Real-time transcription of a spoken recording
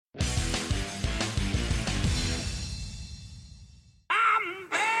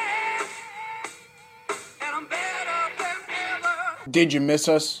Did you miss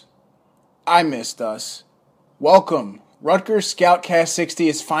us? I missed us. Welcome. Rutgers Scoutcast 60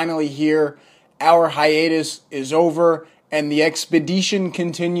 is finally here. Our hiatus is over, and the expedition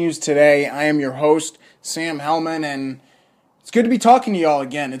continues today. I am your host, Sam Hellman, and it's good to be talking to y'all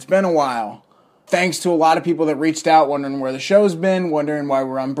again. It's been a while. Thanks to a lot of people that reached out, wondering where the show's been, wondering why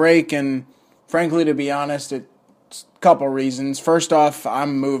we're on break, and frankly, to be honest, it's a couple reasons. First off,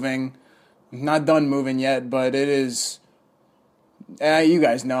 I'm moving. I'm not done moving yet, but it is... you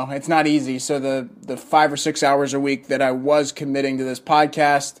guys know, it's not easy. So the 5 or 6 hours a week that I was committing to this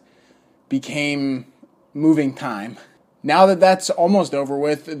podcast became moving time. Now that that's almost over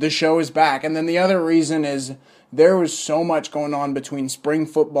with, the show is back. And then the other reason is there was so much going on between spring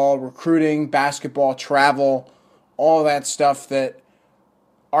football, recruiting, basketball, travel, all that stuff that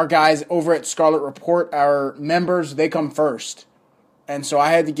our guys over at Scarlet Report, our members, they come first. And so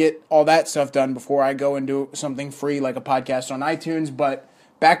I had to get all that stuff done before I go and do something free like a podcast on iTunes. But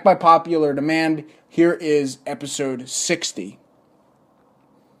back by popular demand, here is episode 60.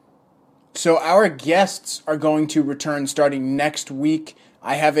 So our guests are going to return starting next week.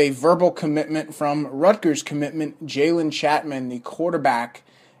 I have a verbal commitment from Rutgers commitment, Jalen Chapman, the quarterback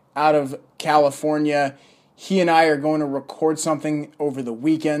out of California. He and I are going to record something over the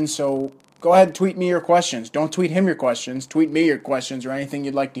weekend, so go ahead and tweet me your questions. Don't tweet him your questions. Tweet me your questions or anything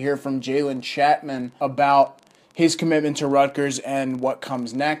you'd like to hear from Jalen Chapman about his commitment to Rutgers and what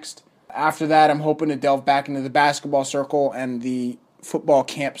comes next. After that, I'm hoping to delve back into the basketball circle and the football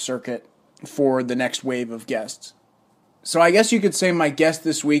camp circuit for the next wave of guests. So I guess you could say my guest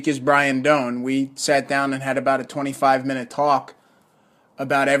this week is Brian Doan. We sat down and had about a 25-minute talk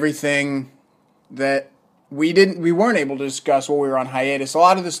about everything that we weren't able to discuss while we were on hiatus. A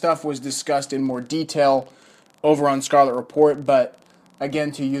lot of the stuff was discussed in more detail over on Scarlet Report, but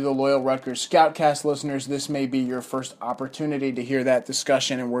again, to you, the loyal Rutgers Scoutcast listeners, this may be your first opportunity to hear that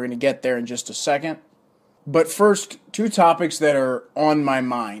discussion, and we're going to get there in just a second. But first, two topics that are on my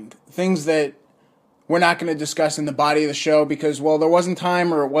mind, things that we're not going to discuss in the body of the show because, well, there wasn't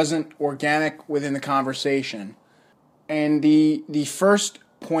time or it wasn't organic within the conversation. And the first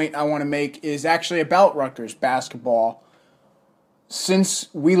point I want to make is actually about Rutgers basketball. Since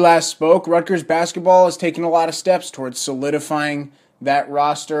we last spoke, Rutgers basketball has taken a lot of steps towards solidifying that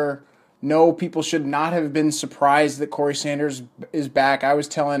roster. No, people should not have been surprised that Corey Sanders is back. I was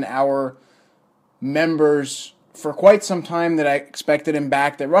telling our members for quite some time that I expected him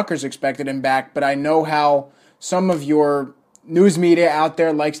back, that Rutgers expected him back, but I know how some of your news media out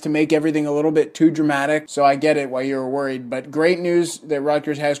there likes to make everything a little bit too dramatic, so I get it why you're worried. But great news that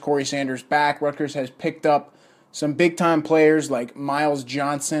Rutgers has Corey Sanders back. Rutgers has picked up some big-time players like Miles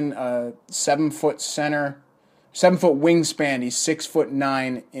Johnson, a 7-foot center, 7-foot wingspan. He's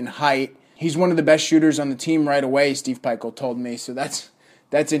 6'9" in height. He's one of the best shooters on the team right away, Steve Peichel told me. So that's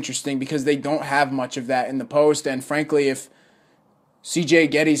interesting because they don't have much of that in the post. And frankly, if C.J.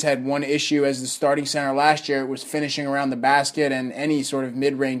 Geddes had one issue as the starting center last year, it was finishing around the basket and any sort of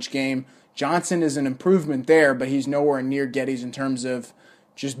mid-range game. Johnson is an improvement there, but he's nowhere near Geddes in terms of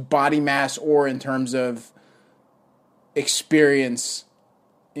just body mass or in terms of experience.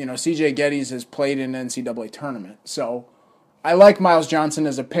 You know, C.J. Geddes has played in an NCAA tournament. So I like Miles Johnson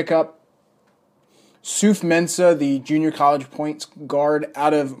as a pickup. Suf Mensah, the junior college point guard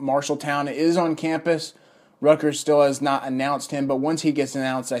out of Marshalltown, is on campus. Rutgers still has not announced him, but once he gets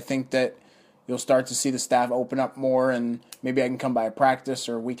announced, I think that you'll start to see the staff open up more, and maybe I can come by a practice,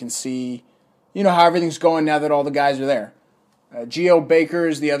 or we can see, how everything's going now that all the guys are there. Geo Baker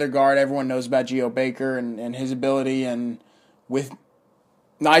is the other guard. Everyone knows about Geo Baker and his ability, and with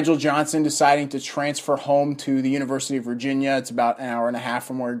Nigel Johnson deciding to transfer home to the University of Virginia, it's about an hour and a half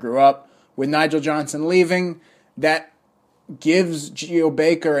from where he grew up. With Nigel Johnson leaving, that gives Geo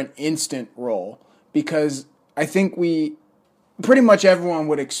Baker an instant role, because I think pretty much everyone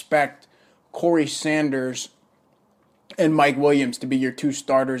would expect Corey Sanders and Mike Williams to be your two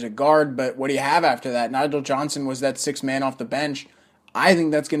starters at guard, but what do you have after that? Nigel Johnson was that sixth man off the bench. I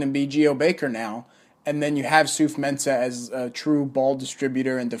think that's going to be Geo Baker now, and then you have Suf Mensah as a true ball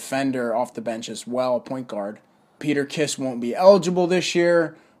distributor and defender off the bench as well, point guard. Peter Kiss won't be eligible this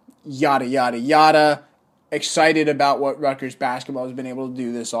year, yada, yada, yada. Excited about what Rutgers basketball has been able to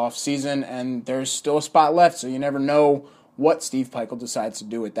do this offseason, and there's still a spot left, so you never know what Steve Peichel decides to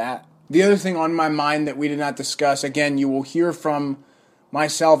do with that. The other thing on my mind that we did not discuss, again, you will hear from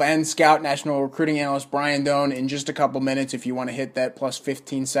myself and Scout National Recruiting Analyst Brian Doan in just a couple minutes if you want to hit that plus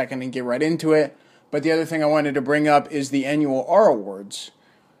 15 second and get right into it. But the other thing I wanted to bring up is the annual R Awards.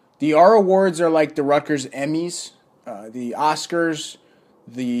 The R Awards are like the Rutgers Emmys, the Oscars,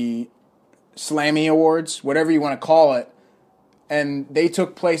 the Slammy Awards, whatever you want to call it. and they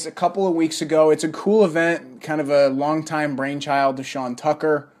took place a couple of weeks ago. It's a cool event, kind of a longtime brainchild of Sean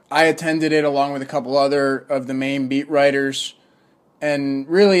Tucker. I attended it along with a couple other of the main beat writers. And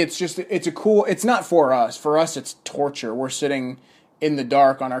really, it's not for us. For us, it's torture. We're sitting in the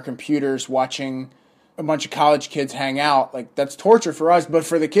dark on our computers watching a bunch of college kids hang out. Like, that's torture for us. But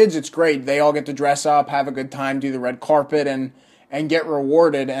for the kids, it's great. They all get to dress up, have a good time, do the red carpet, and get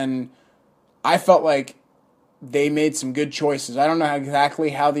rewarded. And I felt like they made some good choices. I don't know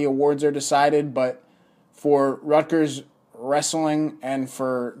exactly how the awards are decided, but for Rutgers wrestling and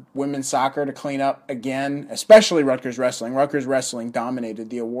for women's soccer to clean up again, especially Rutgers wrestling. Rutgers wrestling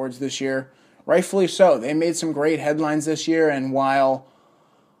dominated the awards this year, rightfully so. They made some great headlines this year, and while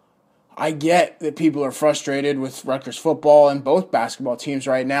I get that people are frustrated with Rutgers football and both basketball teams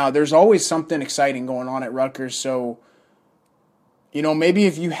right now, there's always something exciting going on at Rutgers. So, maybe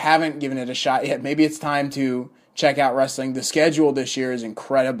if you haven't given it a shot yet, maybe it's time to check out wrestling. The schedule this year is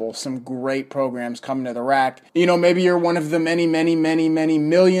incredible. Some great programs coming to the rack. Maybe you're one of the many, many, many, many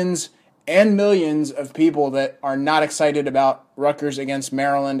millions and millions of people that are not excited about Rutgers against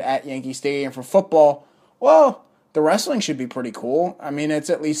Maryland at Yankee Stadium for football. Well, the wrestling should be pretty cool. I mean, it's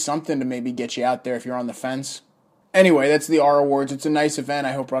at least something to maybe get you out there if you're on the fence. Anyway, that's the R Awards. It's a nice event.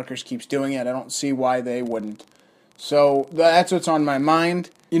 I hope Rutgers keeps doing it. I don't see why they wouldn't. So that's what's on my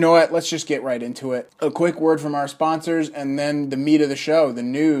mind. You know what? Let's just get right into it. A quick word from our sponsors, and then the meat of the show, the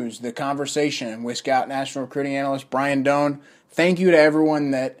news, the conversation with Scout National Recruiting Analyst Brian Doan. Thank you to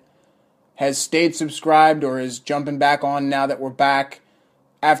everyone that has stayed subscribed or is jumping back on now that we're back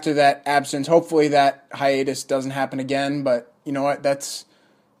after that absence. Hopefully that hiatus doesn't happen again, but you know what? That's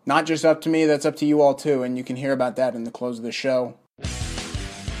not just up to me, that's up to you all too, and you can hear about that in the close of the show.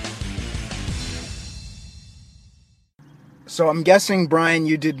 So I'm guessing, Brian,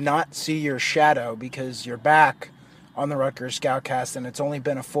 you did not see your shadow because you're back on the Rutgers Scoutcast, and it's only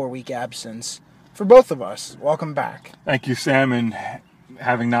been a 4-week absence for both of us. Welcome back. Thank you, Sam. And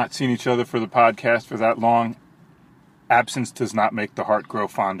having not seen each other for the podcast for that long, absence does not make the heart grow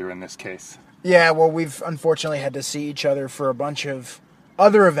fonder in this case. Yeah, well, we've unfortunately had to see each other for a bunch of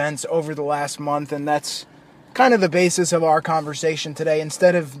other events over the last month, and that's kind of the basis of our conversation today.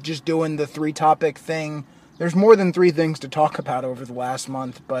 Instead of just doing the 3-topic thing, there's more than 3 things to talk about over the last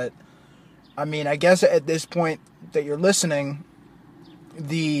month, but I mean, I guess at this point that you're listening,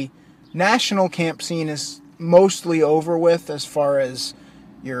 the national camp scene is mostly over with as far as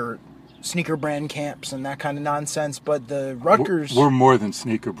your sneaker brand camps and that kind of nonsense, but the Rutgers... We're more than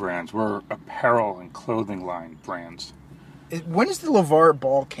sneaker brands. We're apparel and clothing line brands. When is the LeVar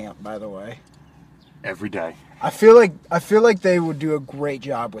Ball camp, by the way? Every day. I feel like they would do a great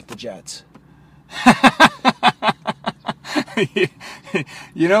job with the Jets.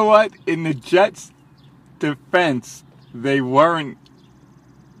 You know what? In the Jets' defense, they weren't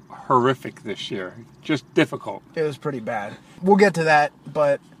horrific this year. Just difficult. It was pretty bad. We'll get to that,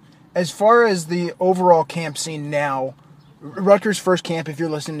 but as far as the overall camp scene now, Rutgers' first camp, if you're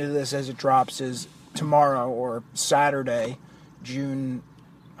listening to this as it drops, is tomorrow or Saturday, June,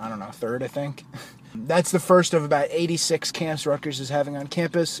 3rd, I think. That's the first of about 86 camps Rutgers is having on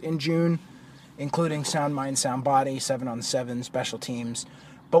campus in June, including Sound Mind, Sound Body, 7-on-7, special teams.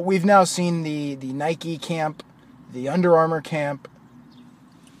 But we've now seen the Nike camp, the Under Armour camp.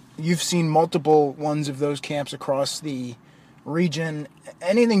 You've seen multiple ones of those camps across the region.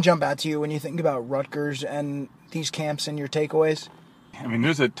 Anything jump out to you when you think about Rutgers and these camps and your takeaways? I mean,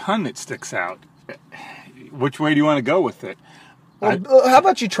 there's a ton that sticks out. Which way do you want to go with it? Well, how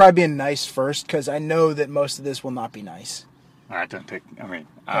about you try being nice first, because I know that most of this will not be nice.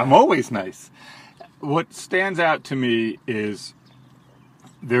 I'm always nice. What stands out to me is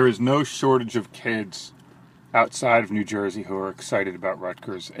there is no shortage of kids outside of New Jersey who are excited about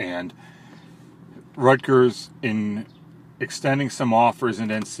Rutgers. And Rutgers, in extending some offers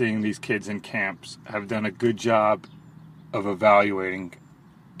and then seeing these kids in camps, have done a good job of evaluating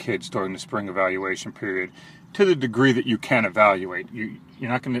kids during the spring evaluation period to the degree that you can evaluate. You're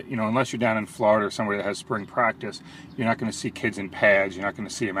not going to, unless you're down in Florida or somewhere that has spring practice, you're not going to see kids in pads. You're not going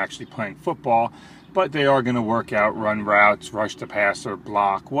to see them actually playing football, but they are going to work out, run routes, rush the passer,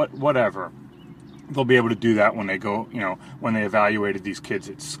 block, whatever. They'll be able to do that when they go, when they evaluated these kids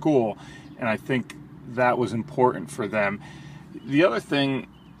at school. And I think that was important for them. The other thing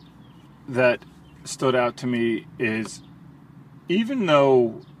that stood out to me is, even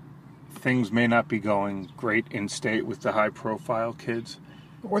though things may not be going great in state with the high-profile kids,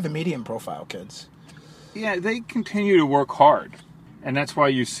 or the medium-profile kids, yeah, they continue to work hard. And that's why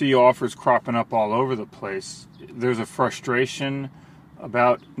you see offers cropping up all over the place. There's a frustration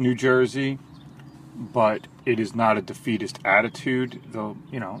about New Jersey. but it is not a defeatist attitude. Though,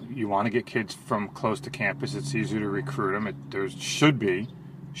 you want to get kids from close to campus. It's easier to recruit them. There should be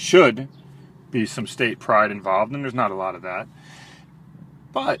some state pride involved, and there's not a lot of that.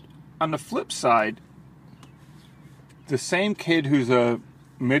 But on the flip side, the same kid who's a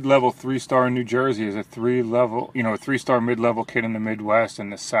mid-level 3-star in New Jersey is a 3-star mid-level kid in the Midwest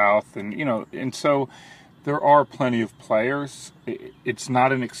and the South, and so there are plenty of players. It's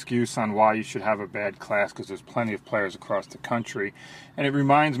not an excuse on why you should have a bad class, because there's plenty of players across the country. And it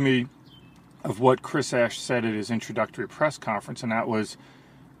reminds me of what Chris Ash said at his introductory press conference, and that was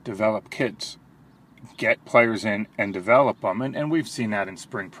develop kids. Get players in and develop them. And we've seen that in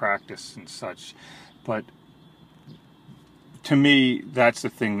spring practice and such. But to me, that's the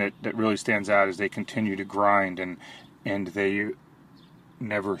thing that really stands out, is they continue to grind and they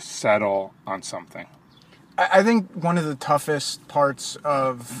never settle on something. I think one of the toughest parts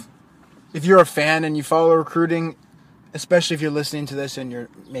of, if you're a fan and you follow recruiting, especially if you're listening to this and you're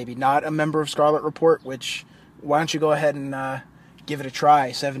maybe not a member of Scarlet Report, which, why don't you go ahead and give it a try,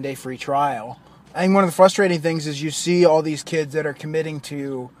 7-day free trial. I think one of the frustrating things is you see all these kids that are committing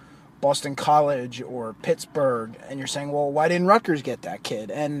to Boston College or Pittsburgh, and you're saying, well, why didn't Rutgers get that kid?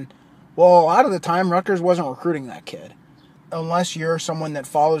 And, well, a lot of the time, Rutgers wasn't recruiting that kid. Unless you're someone that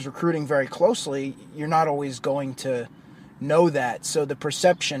follows recruiting very closely, you're not always going to know that. So the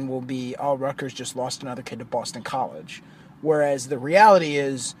perception will be, oh, Rutgers just lost another kid to Boston College. Whereas the reality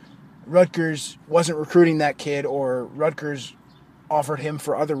is Rutgers wasn't recruiting that kid, or Rutgers offered him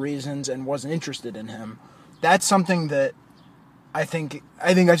for other reasons and wasn't interested in him. That's something that I think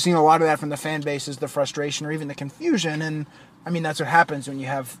I've seen a lot of that from the fan base, is the frustration or even the confusion. And, I mean, that's what happens when you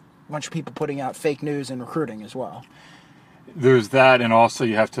have a bunch of people putting out fake news in recruiting as well. There's that, and also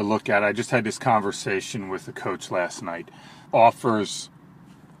you have to look at, I just had this conversation with the coach last night. Offers,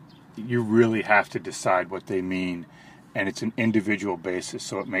 you really have to decide what they mean, and it's an individual basis,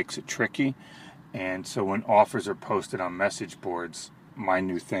 so it makes it tricky. And so when offers are posted on message boards, my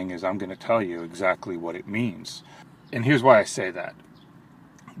new thing is I'm going to tell you exactly what it means. And here's why I say that.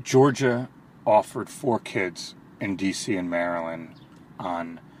 Georgia offered 4 kids in D.C. and Maryland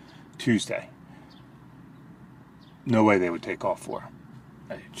on Tuesday. No way they would take all 4.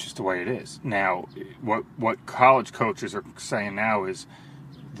 It's just the way it is. Now, what college coaches are saying now is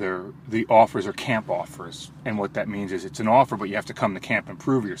the offers are camp offers. And what that means is it's an offer, but you have to come to camp and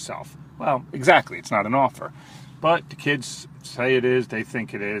prove yourself. Well, exactly. It's not an offer. But the kids say it is, they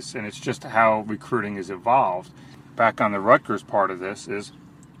think it is, and it's just how recruiting has evolved. Back on the Rutgers part of this is,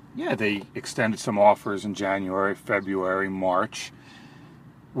 yeah, they extended some offers in January, February, March,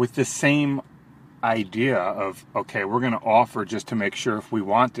 with the same idea of, okay, we're going to offer just to make sure if we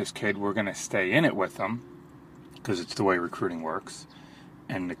want this kid, we're going to stay in it with them, because it's the way recruiting works.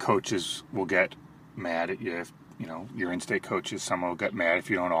 And the coaches will get mad at you if, your in-state coaches, some will get mad if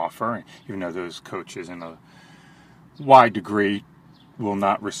you don't offer, even though those coaches in a wide degree will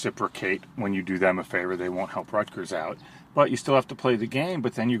not reciprocate when you do them a favor. They won't help Rutgers out. But you still have to play the game,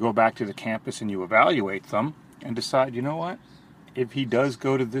 but then you go back to the campus and you evaluate them and decide, you know what, if he does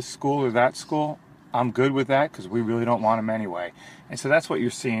go to this school or that school, I'm good with that, because we really don't want him anyway. And so that's what you're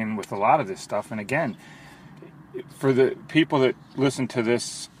seeing with a lot of this stuff. And again, for the people that listen to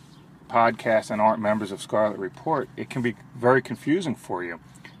this podcast and aren't members of Scarlet Report, it can be very confusing for you.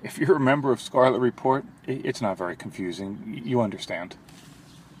 If you're a member of Scarlet Report, it's not very confusing. You understand.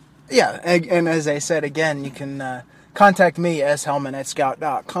 Yeah, and as I said, again, you can contact me,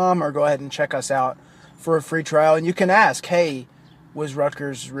 shellman@scout.com, or go ahead and check us out for a free trial. And you can ask, hey, was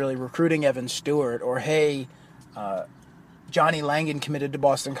Rutgers really recruiting Evan Stewart? Or, hey, Johnny Langan committed to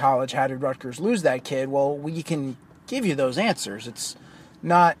Boston College. How did Rutgers lose that kid? Well, we can give you those answers. It's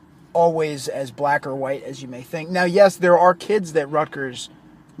not always as black or white as you may think. Now, yes, there are kids that Rutgers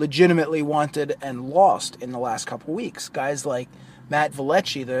legitimately wanted and lost in the last couple weeks. Guys like Matt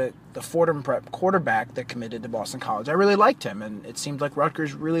Vellecci, the Fordham Prep quarterback that committed to Boston College. I really liked him, and it seemed like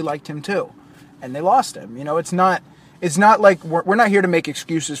Rutgers really liked him too. And they lost him. It's not like we're not here to make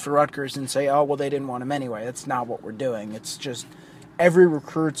excuses for Rutgers and say, oh, well, they didn't want him anyway. That's not what we're doing. It's just every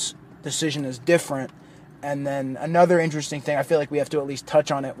recruit's decision is different. And then another interesting thing, I feel like we have to at least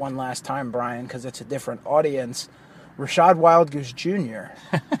touch on it one last time, Brian, because it's a different audience. Rashad Wildgoose Jr.,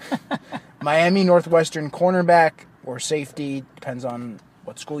 Miami Northwestern cornerback or safety, depends on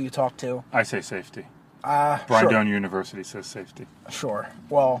what school you talk to. I say safety. Sure. Down University says safety. Sure.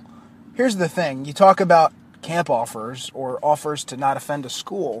 Well, here's the thing. You talk about camp offers or offers to not offend a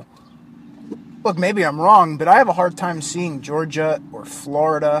school. Look, maybe I'm wrong, but I have a hard time seeing Georgia or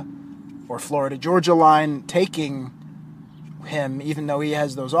Florida Georgia line taking him, even though he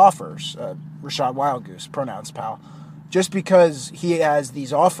has those offers. Rashad Wildgoose, pronouns pal. Just because he has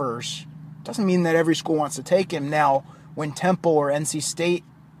these offers doesn't mean that every school wants to take him. Now, when Temple or NC State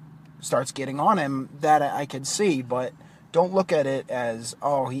starts getting on him, that I could see, but don't look at it as,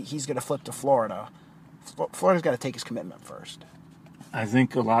 he's going to flip to Florida. Florida's got to take his commitment first. I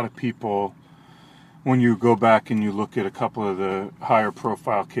think a lot of people, when you go back and you look at a couple of the higher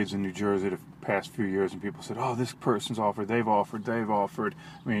profile kids in New Jersey the past few years, and people said, this person's offered, they've offered.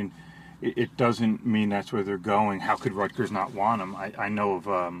 I mean, it doesn't mean that's where they're going. How could Rutgers not want him? I know of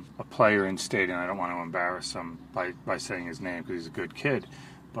a player in state, and I don't want to embarrass him by saying his name because he's a good kid,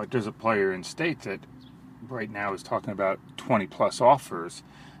 but there's a player in state that right now is talking about 20-plus offers,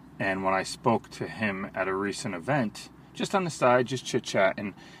 and when I spoke to him at a recent event, just on the side, just chit-chat,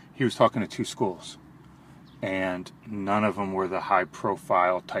 and he was talking to 2 schools. And none of them were the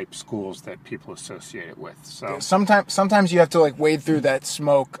high-profile type schools that people associate it with. So sometimes you have to wade through that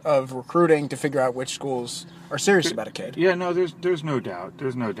smoke of recruiting to figure out which schools are serious about a kid. Yeah, no, there's no doubt.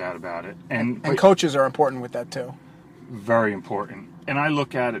 There's no doubt about it. And coaches are important with that too. Very important. And I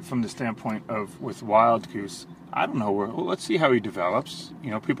look at it from the standpoint of with Wildgoose, I don't know let's see how he develops.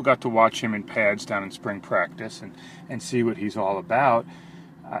 People got to watch him in pads down in spring practice and see what he's all about.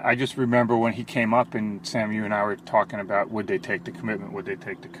 I just remember when he came up, and Sam, you and I were talking about would they take the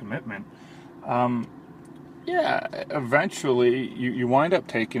commitment? Eventually you wind up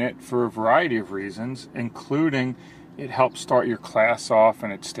taking it for a variety of reasons, including it helps start your class off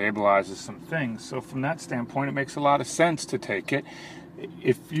and it stabilizes some things. So from that standpoint, it makes a lot of sense to take it.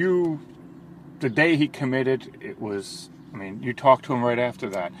 The day he committed, you talked to him right after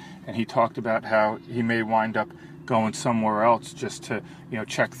that, and he talked about how he may wind up going somewhere else just to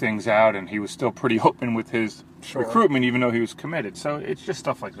check things out, and he was still pretty open with his recruitment even though he was committed. So it's just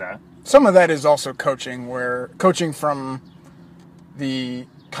stuff like that. Some of that is also coaching from the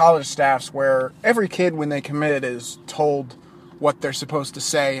college staffs, where every kid when they commit is told what they're supposed to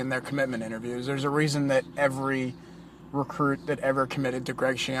say in their commitment interviews. There's a reason that every recruit that ever committed to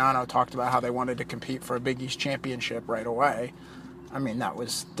Greg Schiano talked about how they wanted to compete for a Big East championship right away. That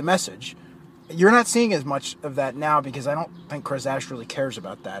was the message. You're not seeing as much of that now because I don't think Chris Ash really cares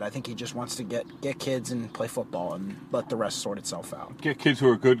about that. I think he just wants to get kids and play football and let the rest sort itself out. Get kids who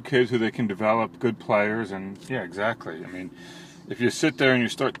are good kids who they can develop, good players, and yeah, exactly. If you sit there and you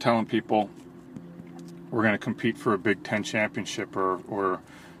start telling people we're going to compete for a Big Ten championship or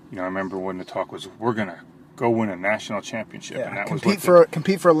I remember when the talk was we're going to go win a national championship. Yeah, and that compete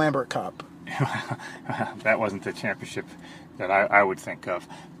for a Lambert Cup. That wasn't the championship that I would think of.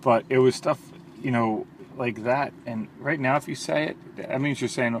 But it was stuff, like that. And right now, if you say it, that means you're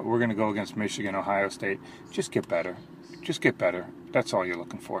saying we're going to go against Michigan, Ohio State. Just get better. Just get better. That's all you're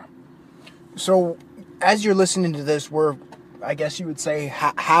looking for. So as you're listening to this, we're, I guess you would say,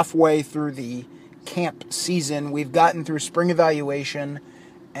 halfway through the camp season. We've gotten through spring evaluation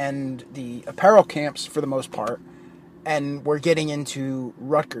and the apparel camps for the most part, and we're getting into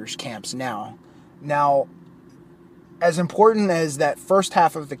Rutgers camps now. Now, as important as that first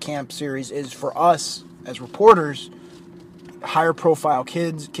half of the camp series is for us as reporters, higher profile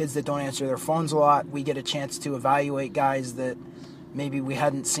kids that don't answer their phones a lot, we get a chance to evaluate guys that maybe we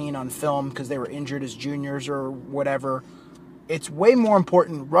hadn't seen on film because they were injured as juniors or whatever. It's way more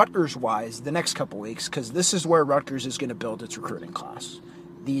important Rutgers-wise the next couple weeks because this is where Rutgers is going to build its recruiting class.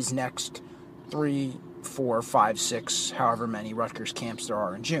 These next 3, 4, 5, 6, however many Rutgers camps there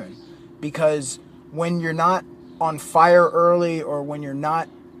are in June. Because when you're not on fire early or when you're not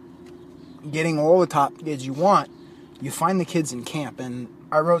getting all the top kids you want, you find the kids in camp. And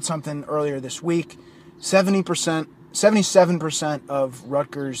I wrote something earlier this week, 77% of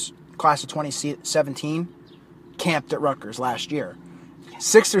Rutgers class of 2017 camped at Rutgers last year.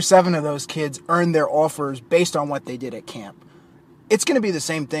 6 or 7 of those kids earned their offers based on what they did at camp. It's going to be the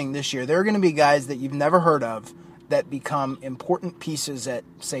same thing this year. There are going to be guys that you've never heard of that become important pieces at,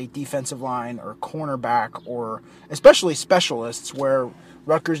 say, defensive line or cornerback or especially specialists where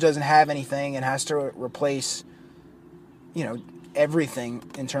Rutgers doesn't have anything and has to replace, everything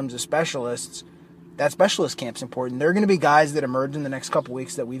in terms of specialists. That specialist camp's important. There are going to be guys that emerge in the next couple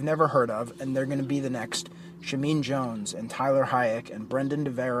weeks that we've never heard of, and they're going to be the next Shameen Jones and Tyler Hayek and Brendan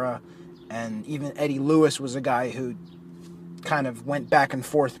DeVera, and even Eddie Lewis was a guy who kind of went back and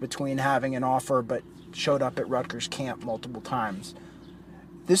forth between having an offer but showed up at Rutgers camp multiple times.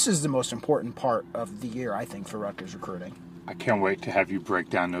 This is the most important part of the year, I think, for Rutgers recruiting. I can't wait to have you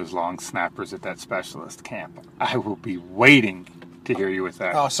break down those long snappers at that specialist camp. I will be waiting to hear you with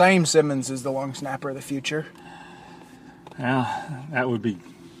that. Oh, Saeem Simmons is the long snapper of the future. Well, that would be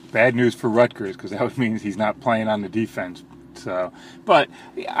bad news for Rutgers because that would mean he's not playing on the defense. So, but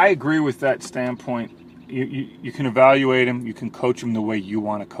I agree with that standpoint. You can evaluate them. You can coach them the way you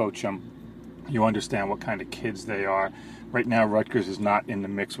want to coach them. You understand what kind of kids they are. Right now, Rutgers is not in the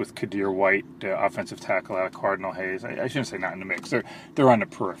mix with Kadir White, the offensive tackle out of Cardinal Hayes. I shouldn't say not in the mix. They're on the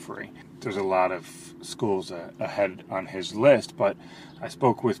periphery. There's a lot of schools ahead on his list, but I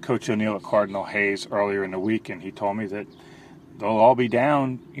spoke with Coach O'Neill at Cardinal Hayes earlier in the week, and he told me that they'll all be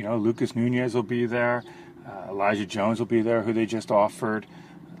down. Lucas Nunez will be there. Elijah Jones will be there, who they just offered.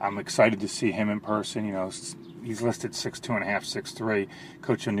 I'm excited to see him in person. He's listed 6'2.5", 6'3".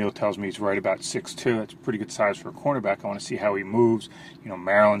 Coach O'Neill tells me he's right about 6'2". That's a pretty good size for a cornerback. I want to see how he moves.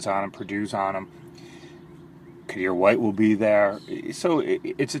 Maryland's on him, Purdue's on him. Kadir White will be there. So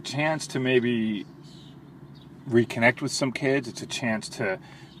it's a chance to maybe reconnect with some kids. It's a chance to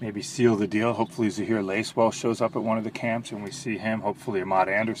maybe seal the deal. Hopefully Zahir Lacewell shows up at one of the camps and we see him. Hopefully Ahmad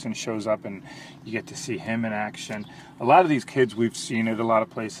Anderson shows up and you get to see him in action. A lot of these kids we've seen at a lot of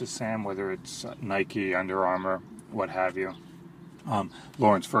places, Sam, whether it's Nike, Under Armour, what have you.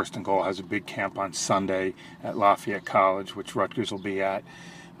 Lawrence First and Goal has a big camp on Sunday at Lafayette College, which Rutgers will be at.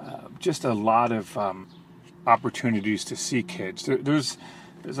 Just a lot of opportunities to see kids. There's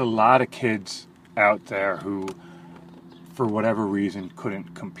a lot of kids out there who, for whatever reason,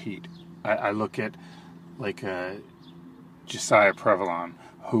 couldn't compete. I look at Josiah Prevalon,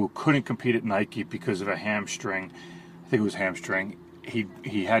 who couldn't compete at Nike because of a hamstring. I think it was hamstring.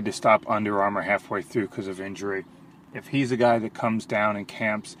 He had to stop Under Armour halfway through because of injury. If he's a guy that comes down in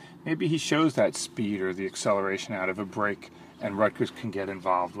camps, maybe he shows that speed or the acceleration out of a break, and Rutgers can get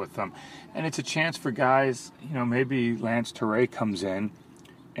involved with them. And it's a chance for guys, maybe Lance Teray comes in,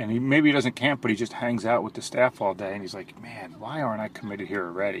 and maybe he doesn't camp, but he just hangs out with the staff all day, and he's like, man, why aren't I committed here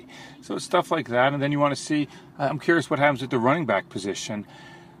already? So it's stuff like that, and then you want to see, I'm curious what happens at the running back position.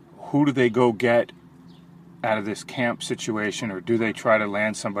 Who do they go get out of this camp situation, or do they try to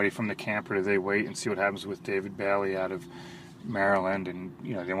land somebody from the camp, or do they wait and see what happens with David Bailey out of Maryland, and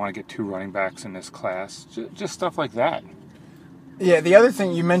they want to get 2 running backs in this class, just stuff like that. Yeah, the other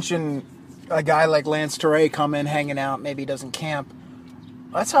thing you mentioned, a guy like Lance Teray come in hanging out, maybe he doesn't camp.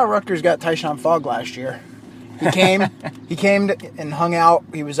 That's how Rutgers got Tyshawn Fogg last year. He came and hung out.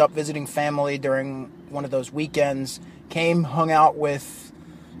 He was up visiting family during one of those weekends. Hung out with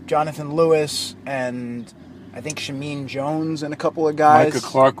Jonathan Lewis and I think Shameen Jones and a couple of guys. Micah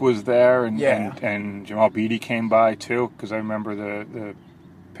Clark was there, and Jamal Beatty came by too, because I remember the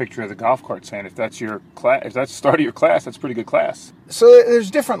picture of the golf cart saying, if that's your class, if that's the start of your class, that's a pretty good class. So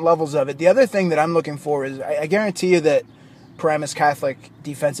there's different levels of it. The other thing that I'm looking for is I guarantee you that Paramus Catholic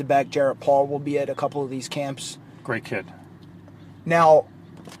defensive back Jarrett Paul will be at a couple of these camps. Great kid. Now,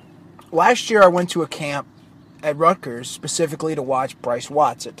 last year I went to a camp at Rutgers specifically to watch Bryce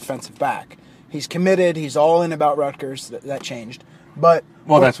Watts at defensive back. He's committed. He's all in about Rutgers. That changed. But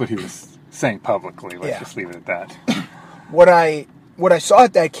that's what he was saying publicly. Let's just leave it at that. What I saw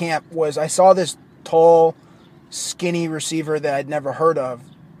at that camp was I saw this tall, skinny receiver that I'd never heard of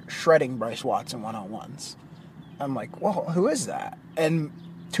shredding Bryce Watts in one-on-ones. I'm like, well, who is that? And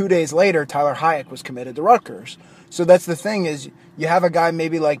 2 days later, Tyler Hayek was committed to Rutgers. So that's the thing is you have a guy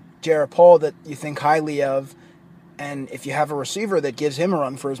maybe like Jarrett Paul that you think highly of, and if you have a receiver that gives him a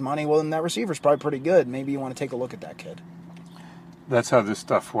run for his money, well, then that receiver's probably pretty good. Maybe you want to take a look at that kid. That's how this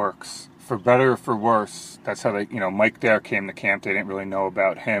stuff works. For better or for worse, that's how Mike Dare came to camp. They didn't really know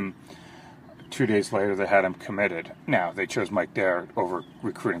about him. 2 days later, they had him committed. Now, they chose Mike Dare over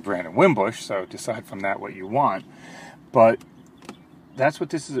recruiting Brandon Wimbush, so decide from that what you want. But that's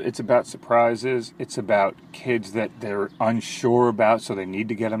what this is. It's about surprises. It's about kids that they're unsure about, so they need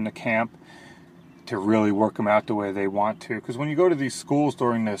to get them to camp to really work them out the way they want to. Because when you go to these schools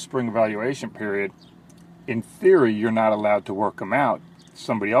during the spring evaluation period, in theory, you're not allowed to work them out.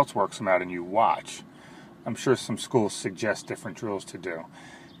 Somebody else works them out and you watch. I'm sure some schools suggest different drills to do.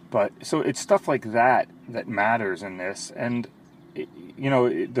 But so it's stuff like that matters in this. And,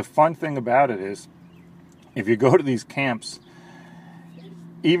 the fun thing about it is if you go to these camps,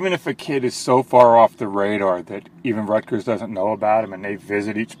 even if a kid is so far off the radar that even Rutgers doesn't know about him and they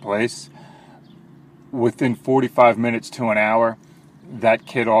visit each place, within 45 minutes to an hour, that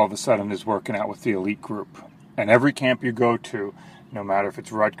kid all of a sudden is working out with the elite group. And every camp you go to, no matter if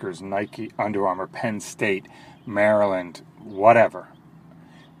it's Rutgers, Nike, Under Armour, Penn State, Maryland, whatever,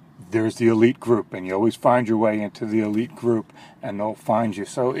 there's the elite group, and you always find your way into the elite group, and they'll find you.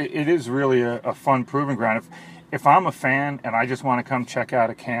 So it is really a fun proving ground. If I'm a fan and I just want to come check out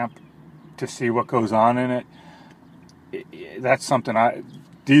a camp to see what goes on in it, that's something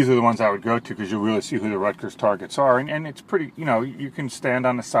these are the ones I would go to because you'll really see who the Rutgers targets are. And it's pretty, you can stand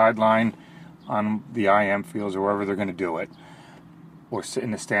on the sideline on the IM fields or wherever they're going to do it. or sit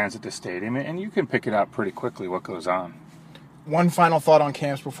in the stands at the stadium, and you can pick it out pretty quickly what goes on. One final thought on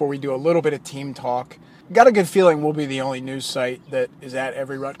camps before we do a little bit of team talk. Got a good feeling we'll be the only news site that is at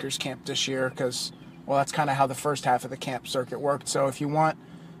every Rutgers camp this year because, well, that's kind of how the first half of the camp circuit worked. So if you want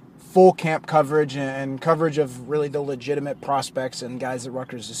full camp coverage and coverage of really the legitimate prospects and guys that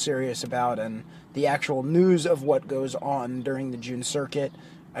Rutgers is serious about and the actual news of what goes on during the June circuit,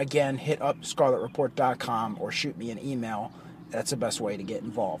 again, hit up scarletreport.com or shoot me an email. That's the best way to get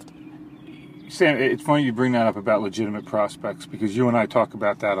involved. Sam, it's funny you bring that up about legitimate prospects because you and I talk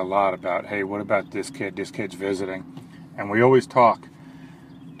about that a lot about, hey, what about this kid? This kid's visiting. And we always talk,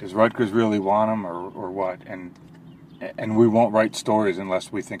 does Rutgers really want him or what? And we won't write stories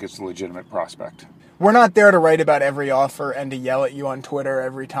unless we think it's a legitimate prospect. We're not there to write about every offer and to yell at you on Twitter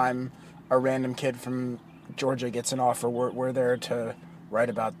every time a random kid from Georgia gets an offer. We're there to write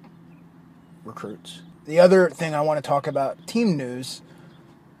about recruits. The other thing I want to talk about, team news.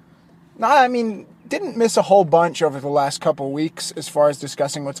 Didn't miss a whole bunch over the last couple of weeks as far as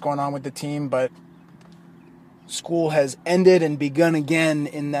discussing what's going on with the team, but school has ended and begun again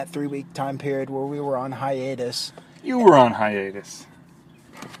in that 3-week time period where we were on hiatus. You were on hiatus.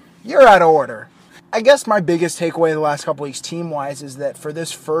 You're out of order. I guess my biggest takeaway the last couple of weeks team-wise is that for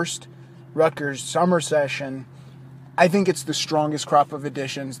this first Rutgers summer session, I think it's the strongest crop of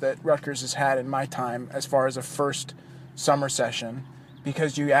additions that Rutgers has had in my time as far as a first summer session.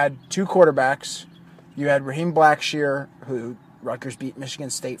 Because you add 2 quarterbacks, you had Raheem Blackshear, who Rutgers beat Michigan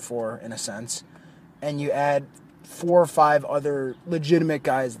State for, in a sense, and you add 4 or 5 other legitimate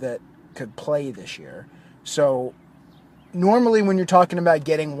guys that could play this year. So normally when you're talking about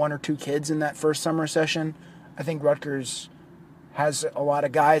getting 1 or 2 kids in that first summer session, I think Rutgers has a lot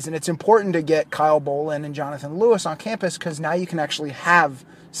of guys, and it's important to get Kyle Bolin and Jonathan Lewis on campus because now you can actually have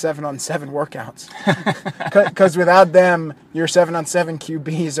 7-on-7 workouts. Because without them, your 7-on-7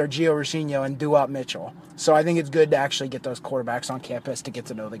 QBs are Gio Rosino and Duop Mitchell. So I think it's good to actually get those quarterbacks on campus to get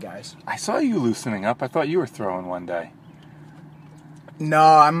to know the guys. I saw you loosening up. I thought you were throwing one day. No,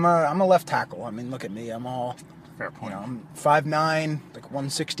 I'm a left tackle. Look at me. I'm all... Fair point. I'm 5'9", like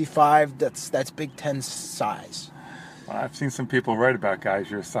 165. That's Big Ten size. Well, I've seen some people write about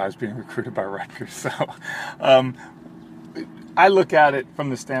guys your size being recruited by Rutgers. So I look at it from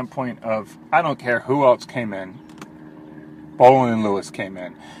the standpoint of I don't care who else came in. Bolin and Lewis came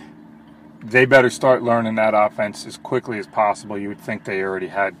in. They better start learning that offense as quickly as possible. You would think they already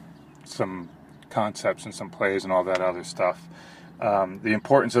had some concepts and some plays and all that other stuff. The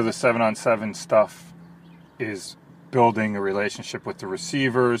importance of the 7-on-7 stuff is building a relationship with the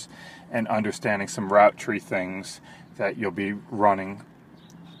receivers and understanding some route tree things that you'll be running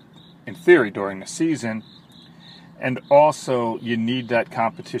in theory during the season. And also you need that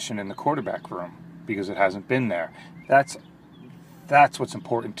competition in the quarterback room because it hasn't been there. That's what's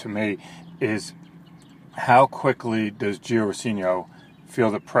important to me is how quickly does Gio Rosino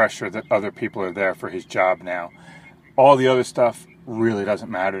feel the pressure that other people are there for his job now. All the other stuff really doesn't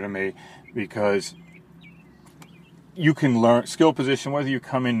matter to me because you can learn skill position, whether you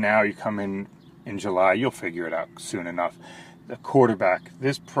come in now, you come in July, you'll figure it out soon enough. The quarterback,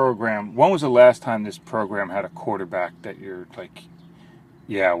 this program, when was the last time this program had a quarterback that you're like,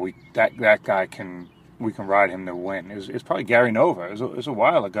 yeah, that guy we can ride him to win? It's probably Gary Nova. It was a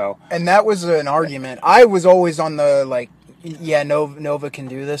while ago. And that was an argument. I was always on the, Nova can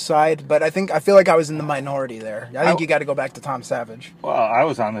do this side, but I feel like I was in the minority there. I think you got to go back to Tom Savage. Well, I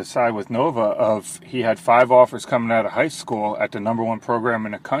was on the side with Nova of he had 5 offers coming out of high school at the #1 program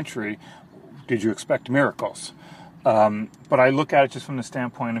in the country. Did you expect miracles? But I look at it just from the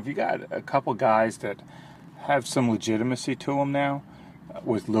standpoint of you got a couple guys that have some legitimacy to them now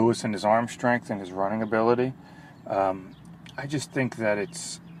with Lewis and his arm strength and his running ability. I just think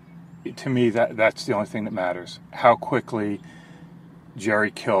that to me, that's the only thing that matters. How quickly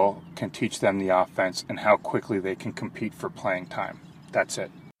Jerry Kill can teach them the offense and how quickly they can compete for playing time. That's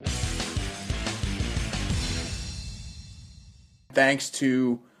it. Thanks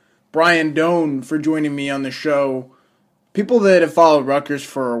to Brian Doan for joining me on the show. People that have followed Rutgers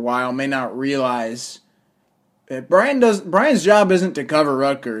for a while may not realize that Brian's job isn't to cover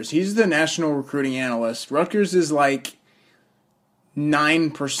Rutgers. He's the national recruiting analyst. Rutgers is like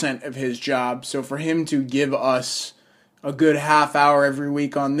 9% of his job. So for him to give us a good half hour every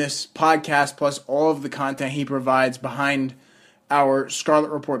week on this podcast, plus all of the content he provides behind our Scarlet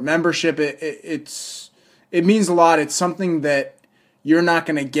Report membership, it means a lot. It's something that you're not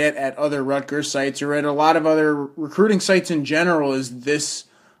going to get at other Rutgers sites or at a lot of other recruiting sites in general, is this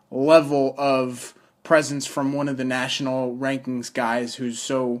level of presence from one of the national rankings guys who's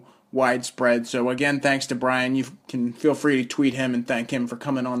so widespread. So again, thanks to Brian. You can feel free to tweet him and thank him for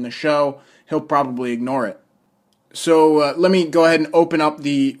coming on the show. He'll probably ignore it. So let me go ahead and open up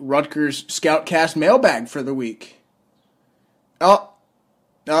the Rutgers Scoutcast mailbag for the week. No.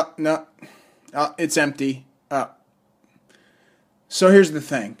 It's empty. So here's the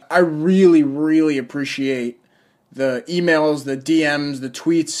thing. I really, really appreciate the emails, the DMs, the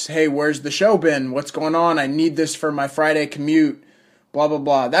tweets. Hey, where's the show been? What's going on? I need this for my Friday commute. Blah, blah,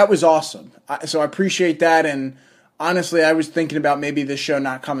 blah. That was awesome. So I appreciate that. And honestly, I was thinking about maybe this show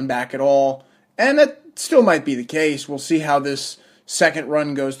not coming back at all. And that still might be the case. We'll see how this second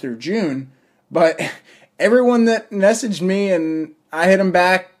run goes through June. But everyone that messaged me, and I hit them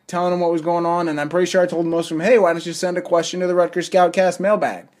back, telling them what was going on, and I'm pretty sure I told most of them, hey, why don't you send a question to the Rutgers Scoutcast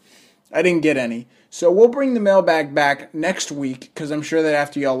mailbag? I didn't get any. So we'll bring the mailbag back next week, because I'm sure that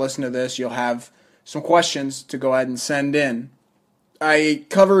after y'all listen to this, you'll have some questions to go ahead and send in. I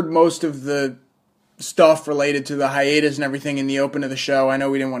covered most of the stuff related to the hiatus and everything in the open of the show. I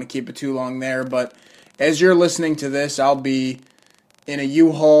know we didn't want to keep it too long there, but as you're listening to this, I'll be in a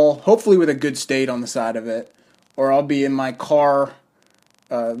U-Haul, hopefully with a good state on the side of it, or I'll be in my car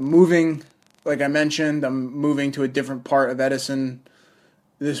moving. Like I mentioned, I'm moving to a different part of Edison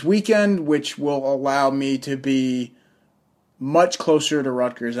this weekend, which will allow me to be much closer to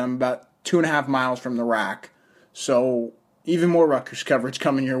Rutgers. I'm about 2.5 miles from the rack, so even more Rutgers coverage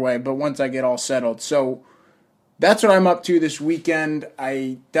coming your way, but once I get all settled. So that's what I'm up to this weekend.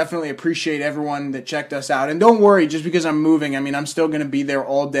 I definitely appreciate everyone that checked us out. And don't worry, just because I'm moving, I'm still going to be there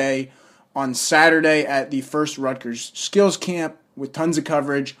all day on Saturday at the first Rutgers Skills Camp with tons of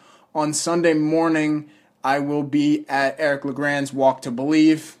coverage. On Sunday morning, I will be at Eric LeGrand's Walk to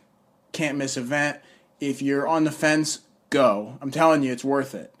Believe. Can't miss event. If you're on the fence, go. I'm telling you, it's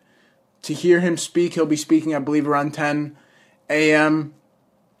worth it. To hear him speak, he'll be speaking, I believe, around 10 a.m.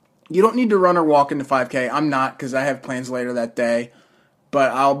 You don't need to run or walk in the 5K. I'm not, because I have plans later that day.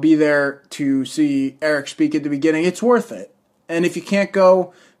 But I'll be there to see Eric speak at the beginning. It's worth it. And if you can't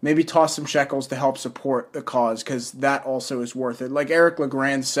go, maybe toss some shekels to help support the cause, because that also is worth it. Like Eric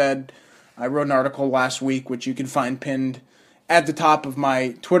LeGrand said, I wrote an article last week, which you can find pinned at the top of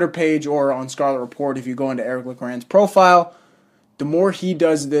my Twitter page or on Scarlet Report if you go into Eric LeGrand's profile. The more he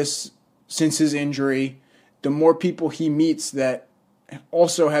does this since his injury, the more people he meets that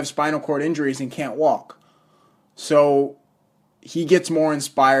also have spinal cord injuries and can't walk. So he gets more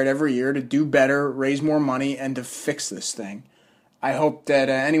inspired every year to do better, raise more money, and to fix this thing. I hope that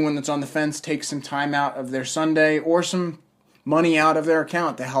anyone that's on the fence takes some time out of their Sunday or some money out of their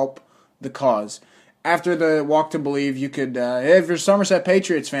account to help the cause. After the Walk to Believe, you could, if you're a Somerset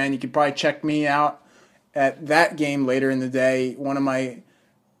Patriots fan, you could probably check me out at that game later in the day. One of my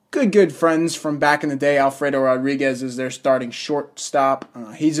good friends from back in the day, Alfredo Rodriguez, is their starting shortstop.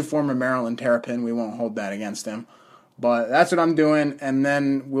 He's a former Maryland Terrapin. We won't hold that against him. But that's what I'm doing, and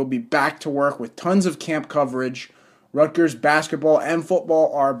then we'll be back to work with tons of camp coverage. Rutgers basketball and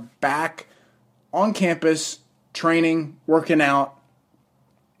football are back on campus, training, working out,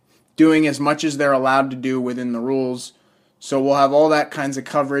 doing as much as they're allowed to do within the rules. So we'll have all that kinds of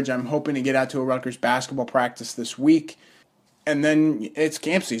coverage. I'm hoping to get out to a Rutgers basketball practice this week. And then it's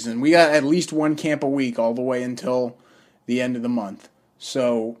camp season. We got at least one camp a week all the way until the end of the month.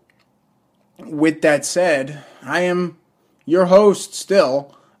 So with that said, I am your host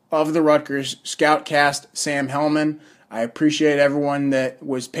still of the Rutgers Scoutcast, Sam Hellman. I appreciate everyone that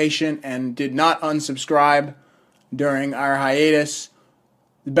was patient and did not unsubscribe during our hiatus.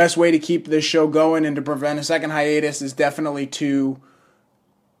 The best way to keep this show going and to prevent a second hiatus is definitely to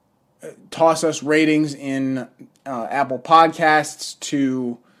toss us ratings in Apple Podcasts,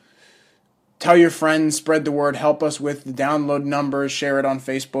 to tell your friends, spread the word, help us with the download numbers, share it on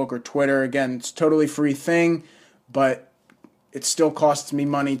Facebook or Twitter. Again, it's a totally free thing, but it still costs me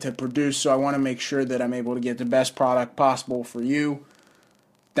money to produce, so I want to make sure that I'm able to get the best product possible for you.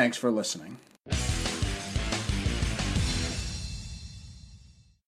 Thanks for listening.